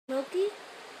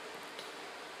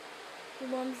You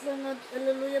want to sing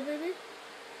Hallelujah, baby?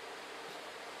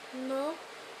 No?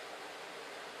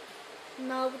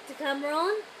 Now with the camera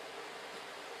on?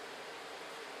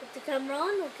 With the camera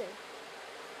on? Okay.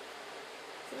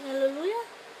 Sing Hallelujah?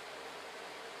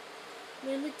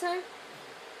 Maybe time?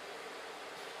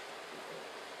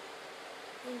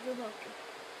 Thank you, okay.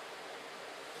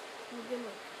 Thank you,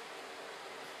 okay.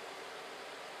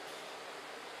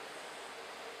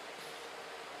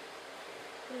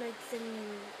 I like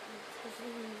singing,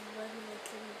 especially when it's I like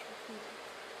singing music.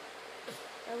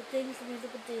 I would think it's music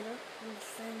potato and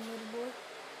sing little boy.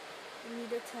 You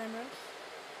need a tenor.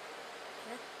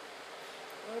 Okay.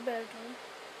 Or a baritone.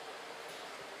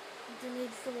 You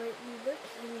need the right music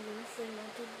and you're going to sing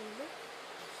out to music.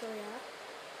 So yeah.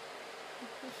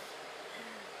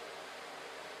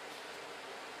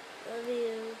 Love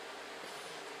you.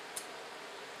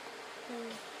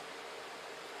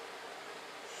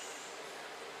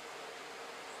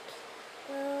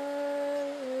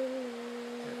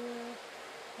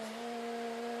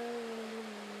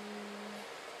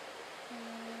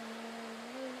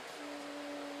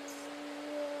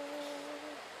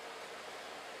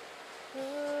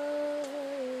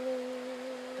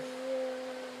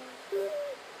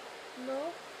 No?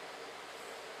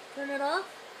 Turn it off?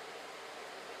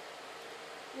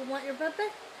 You want your Pepe?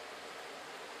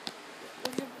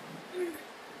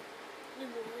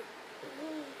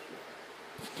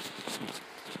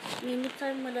 Name it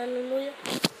time with Hallelujah.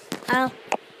 Ow.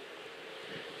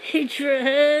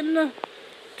 Adrian.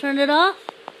 Turn it off.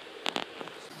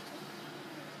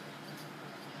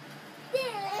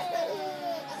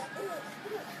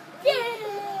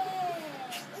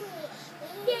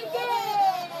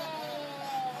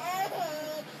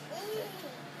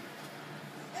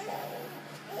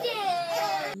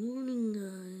 Morning,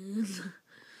 guys.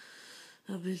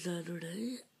 Happy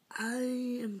Saturday.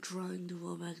 I am trying to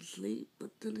fall back to sleep,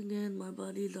 but then again, my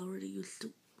body is already used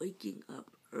to waking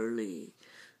up early.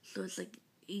 So it's like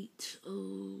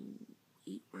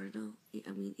 8:08 right now.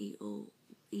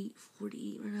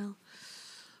 8:48 right now.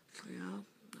 So yeah,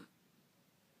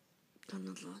 kind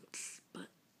of sucks. But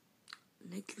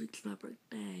next week's my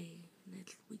birthday.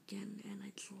 Next weekend, and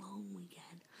it's a long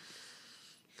weekend.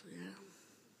 So yeah,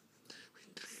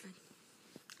 interesting.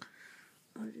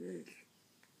 Anyways,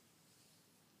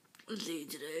 let's see,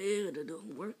 today I'm gonna do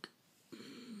homework.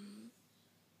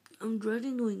 I'm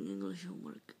dreading doing English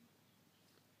homework.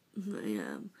 I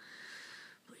am.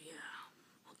 But yeah,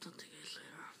 I'll talk to you guys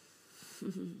later.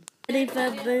 Spaghetti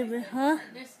fat baby, huh?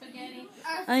 There's spaghetti.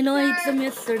 I know I ate some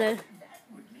yesterday.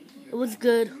 It was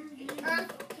good. Was it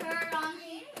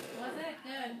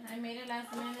good? I made it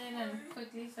last minute and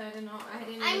quickly, so I didn't know.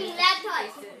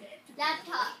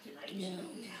 Laptop. Yeah.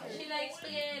 She likes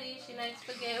spaghetti. She likes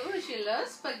spaghetti. Oh, she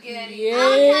loves spaghetti. Yay. I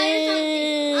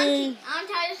want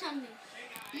to tell you something.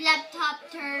 Laptop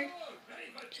turd.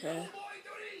 Okay.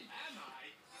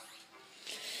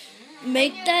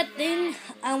 Make that thing.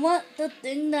 I want the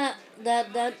thing that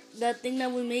thing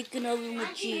that we make in oven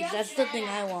with cheese. That's the thing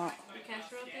I want. The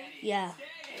casserole thing? Yeah.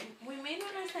 We made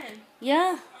one last time.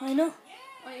 Yeah, I know.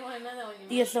 Oh, you want another one? You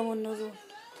mean? Yes, I want another one.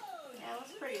 Yeah, it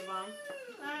was pretty bomb.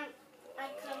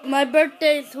 My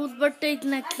birthday is, whose birthday is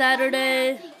next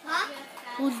Saturday? Huh?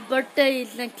 Whose birthday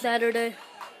is next Saturday?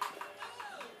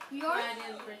 Yours?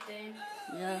 Daddy's birthday.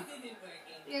 Yeah.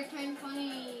 You're turning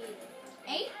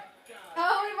 28?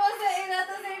 Oh, we both said it at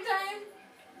the same time.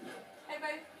 High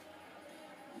five.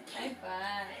 High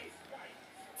five.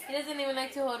 He doesn't even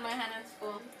like to hold my hand in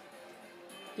school.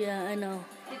 Yeah, I know.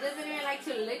 He doesn't even like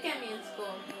to look at me in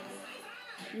school.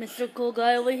 Mr. Cool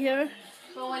Guy over here.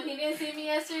 But when he didn't see me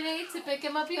yesterday to pick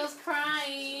him up, he was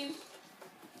crying.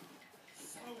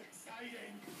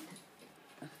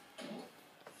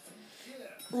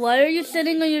 Why are you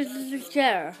sitting on your sister's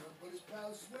chair?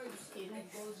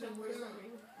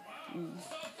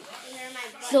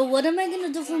 So what am I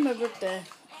gonna do for my birthday?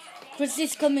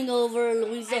 Christy's coming over.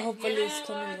 Louisa hopefully is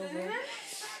coming over.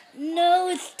 No,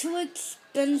 it's too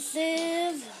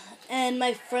expensive. And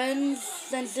my friends,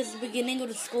 since it's the beginning of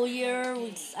the school year,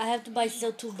 I have to buy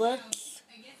still $2.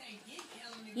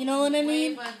 You know what I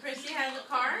mean? Wait, but Christy has a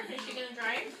car. Is she gonna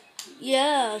drive?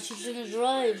 Yeah, she's gonna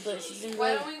drive, but she's gonna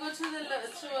Why drive. don't we go to the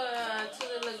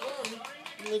lagoon?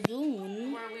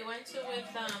 Lagoon? Where we went to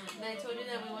with that I told you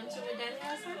that we went to with Danny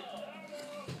last time?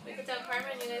 We could tell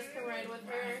Carmen you guys can ride with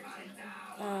her.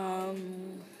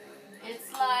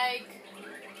 It's like,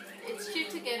 it's cheap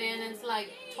to get in. It's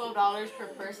like $12 per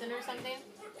person or something.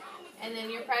 And then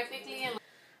you're practically in.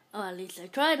 Oh, at least I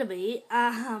try to be.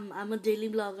 I'm a daily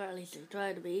blogger, at least I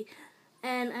try to be.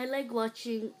 And I like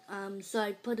watching, so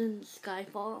I put in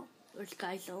Skyfall, or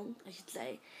Sky Zone, I should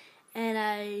say. and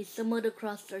I stumbled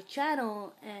across their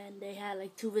channel, and they had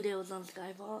like 2 videos on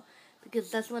Skyfall, because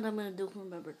that's what I'm gonna do for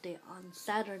my birthday on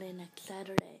Saturday, next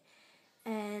Saturday.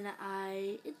 And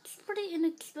it's pretty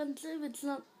inexpensive. It's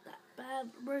not that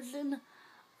bad version.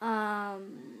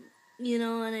 You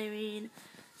know what I mean?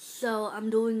 So I'm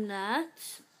doing that.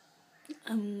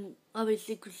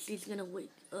 Obviously Christy's gonna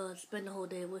spend the whole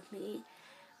day with me.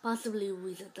 Possibly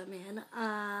we set them in.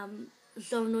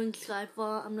 So I'm doing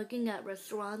Skyfall. I'm looking at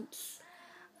restaurants.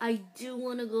 I do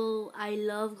want to go. I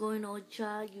love going to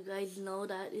Ocha. You guys know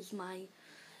that is my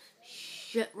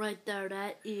shit right there.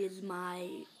 That is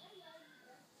my,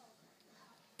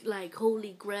 like,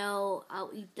 holy grail.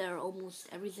 I'll eat there almost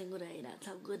every single day. That's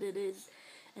how good it is.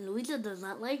 And Louisa does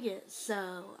not like it.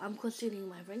 So I'm questioning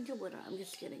my friendship with her. I'm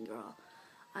just kidding, girl.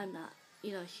 I'm not.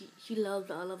 You know, she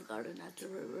loves Olive Garden. That's her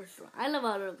restaurant. I love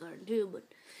Olive Garden too, but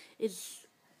it's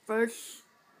first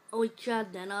Ocha,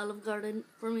 then Olive Garden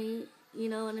for me. You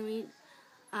know what I mean?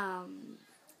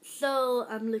 So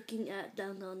I'm looking at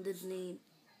Downtown Disney,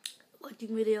 watching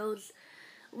videos,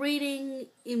 reading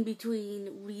in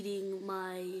between, reading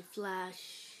my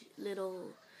Flash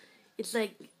little. It's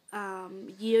like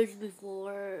years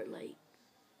before, like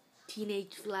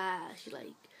Teenage Flash,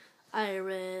 like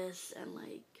Iris, and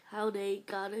like how they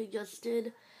got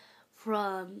adjusted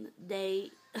from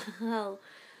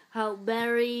how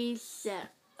Barry said.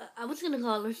 I was gonna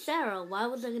call her Sarah. Why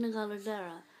was I gonna call her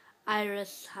Sarah?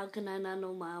 Iris. How can I not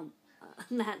know my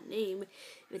that name?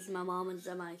 It's my mom and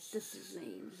my sister's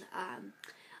names.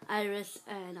 Iris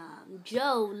and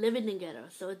Joe living together.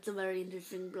 So it's a very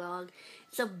interesting blog.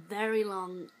 It's a very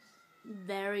long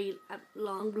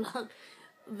blog.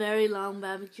 Very long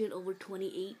barbecue, over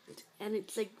 28, and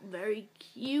it's like very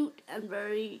cute and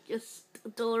very just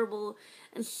adorable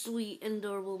and sweet and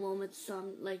adorable moments. So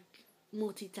I'm like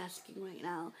multitasking right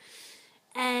now,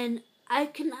 and I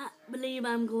cannot believe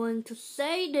I'm going to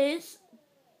say this,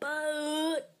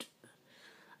 but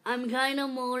I'm kind of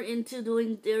more into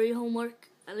doing theory homework,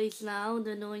 at least now,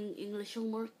 than doing English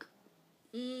homework.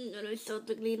 And I still have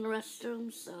to clean the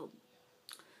restroom, so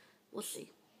we'll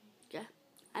see. Yeah.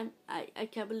 I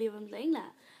can't believe I'm saying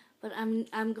that, but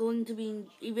I'm going to be,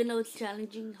 even though it's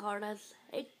challenging, hard as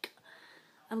heck,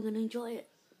 I'm gonna enjoy it.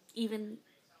 Even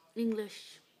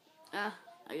English, I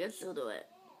can still do it,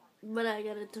 but I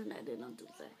gotta turn that in on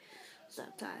Tuesday. So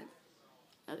time.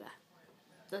 Okay,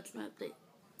 that's my update.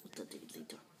 I'll talk to you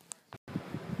later.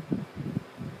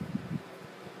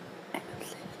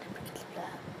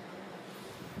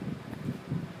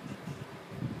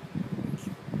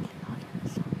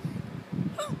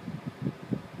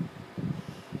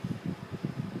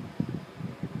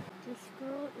 This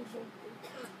girl is open.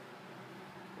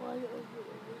 Why over?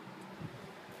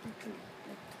 Okay,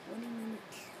 like 20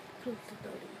 minutes, close to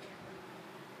 30.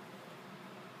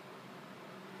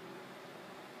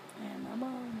 And my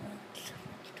mom wants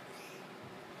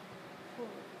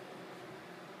for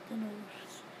dinner,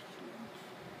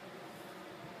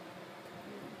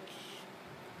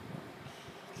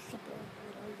 supper,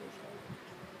 whatever it is.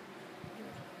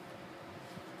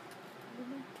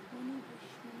 20-ish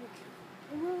minutes.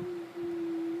 Around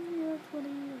 20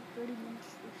 or 30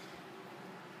 minutes-ish.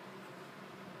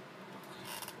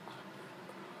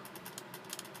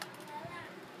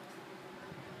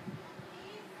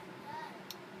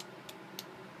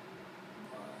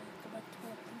 Go back to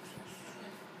my princess.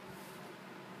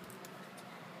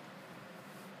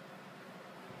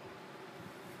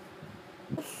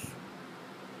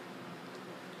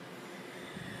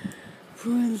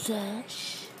 Princess.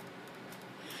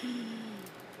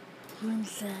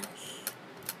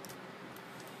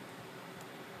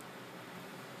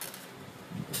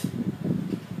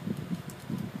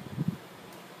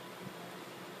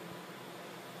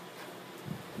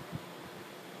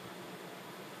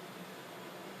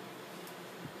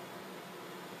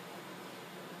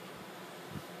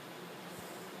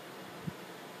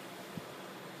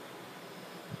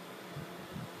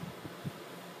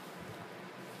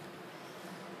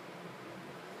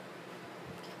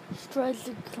 She tries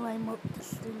to climb up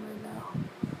this thing right now.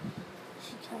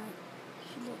 She can't.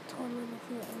 She's not tall enough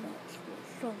yet, and not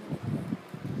strong enough yet.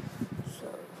 So,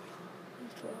 she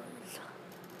tries.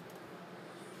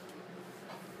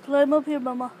 Climb up here,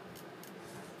 Mama.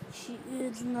 She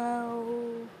is now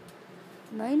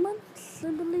 9 months,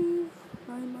 I believe.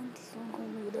 9 months. Don't hold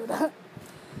me to that.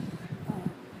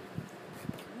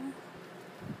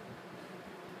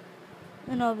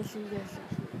 And obviously, yes.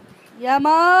 Yeah,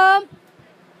 Mom!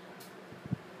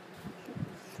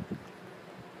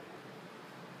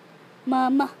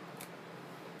 Mama.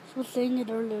 She was saying it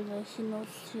earlier, guys. She knows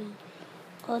she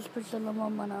calls Priscilla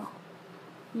Mama now.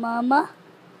 Mama.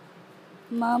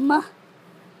 Mama.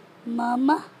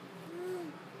 Mama.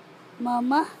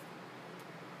 Mama.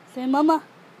 Say mama.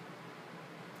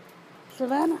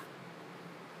 Savannah.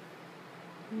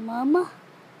 Mama.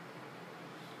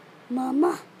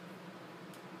 Mama.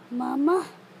 Mama.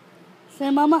 Say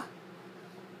mama.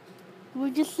 We were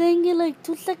just saying it like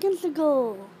 2 seconds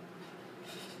ago.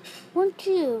 Weren't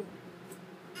you?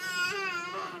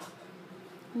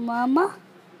 Mama.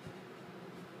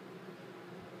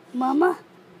 Mama.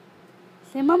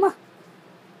 Say mama.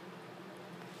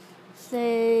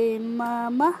 Say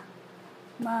mama.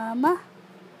 Mama.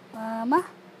 Mama.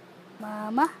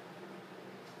 Mama.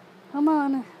 Come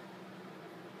on.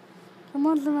 Come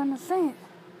on, Savannah, say it.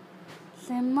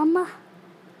 Say mama.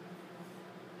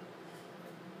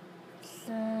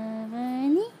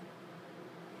 Savannah.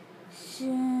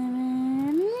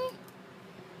 Savannah.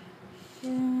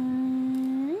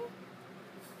 Savannah.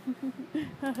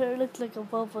 Her hair looks like a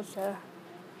Bulbasaur.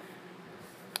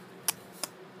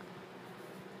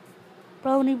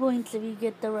 Brownie points if you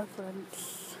get the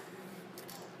reference.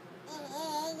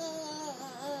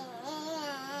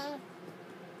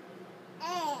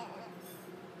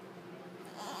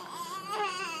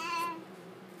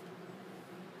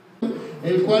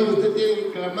 El cual usted tiene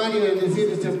que clamar y bendecir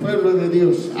este pueblo de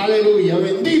Dios. Aleluya,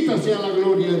 bendita sea la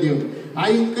gloria de Dios.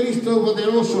 Hay un Cristo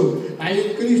poderoso, hay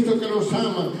un Cristo que nos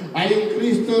ama, hay un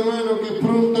Cristo, hermano, que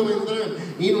pronto vendrá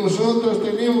y nosotros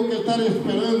tenemos que estar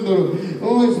esperándolo,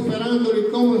 esperándolo y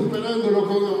como esperándolo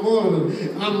con amor.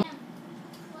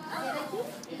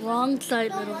 Wrong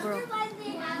side, little girl.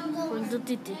 Bring the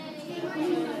titi.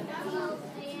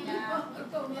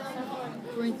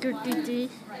 Bring your titi.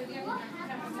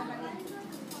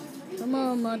 Come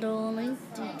on, my darling.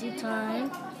 Titi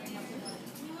time.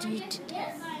 Titi.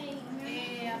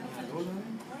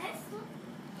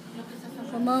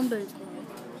 Come on, baby.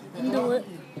 You can do it.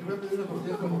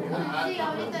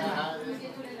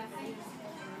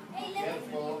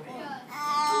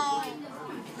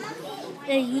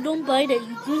 Hey, you don't bite it,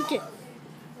 you drink it.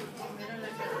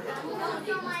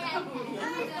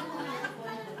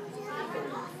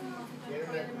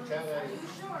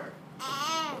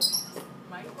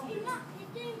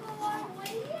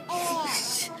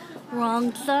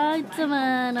 Wrong side,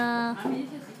 Savannah.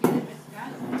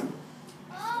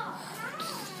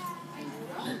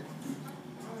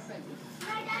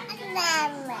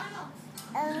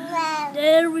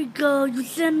 There we go. You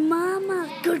said mama.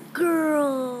 Good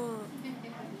girl.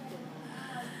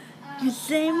 You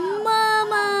say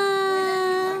mama.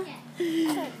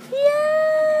 Yeah.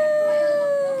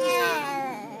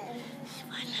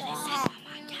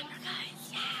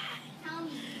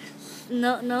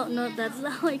 No, that's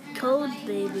not how it goes,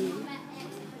 baby.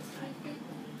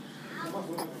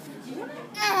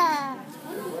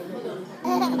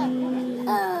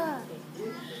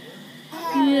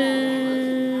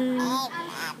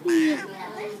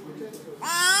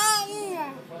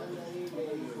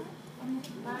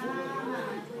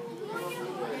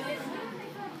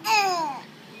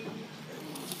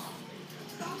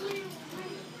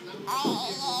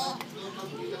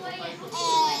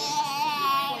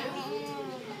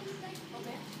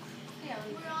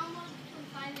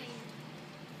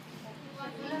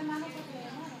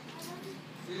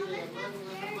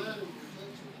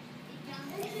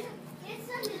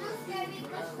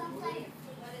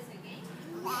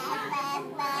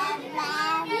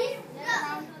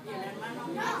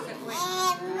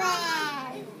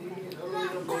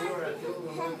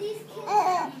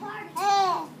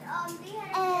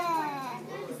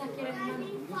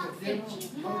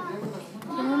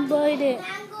 Don't bite it.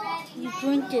 You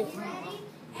drink it.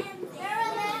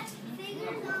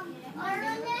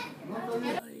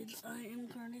 I am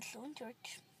currently still in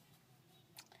church.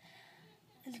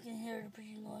 As you can hear the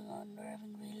preaching going on, they're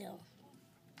having video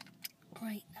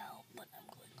right now, but I'm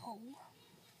going home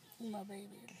with my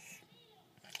babies.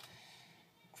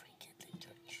 3 kids in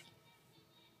church.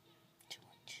 Too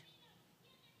much.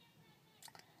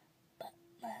 But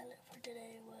my highlight for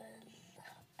today was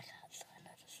I got something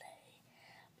to say.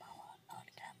 Mama on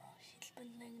camera. She's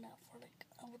been laying out for like,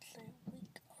 I would say, a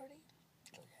week already.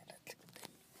 So yeah, that's a good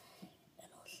thing. And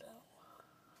also,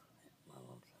 my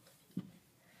mom's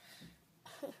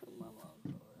my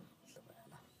mom's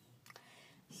Savannah.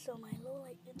 So my little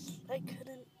like I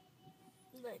couldn't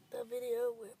like the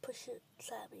video where Push It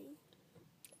Savvy.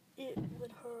 It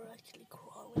with her actually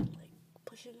crawling, like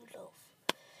pushing herself.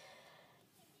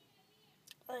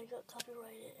 I got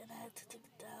copyrighted and I had to take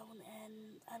it down,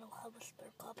 and I don't have a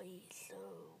spare copy, so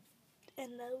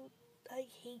and now I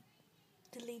hate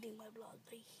deleting my blog.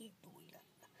 I hate doing that.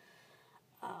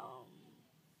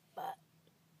 But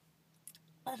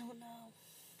I don't know.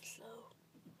 So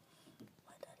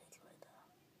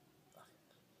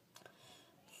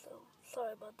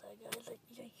sorry about that, guys. I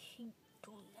hate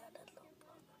doing that a little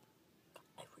bit.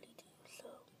 I really do. So,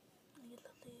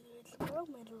 the girl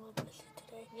made a little messy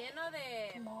today. Lleno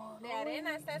de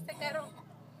arena está este carro.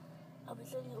 I was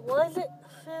thinking, was it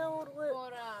filled with?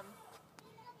 Por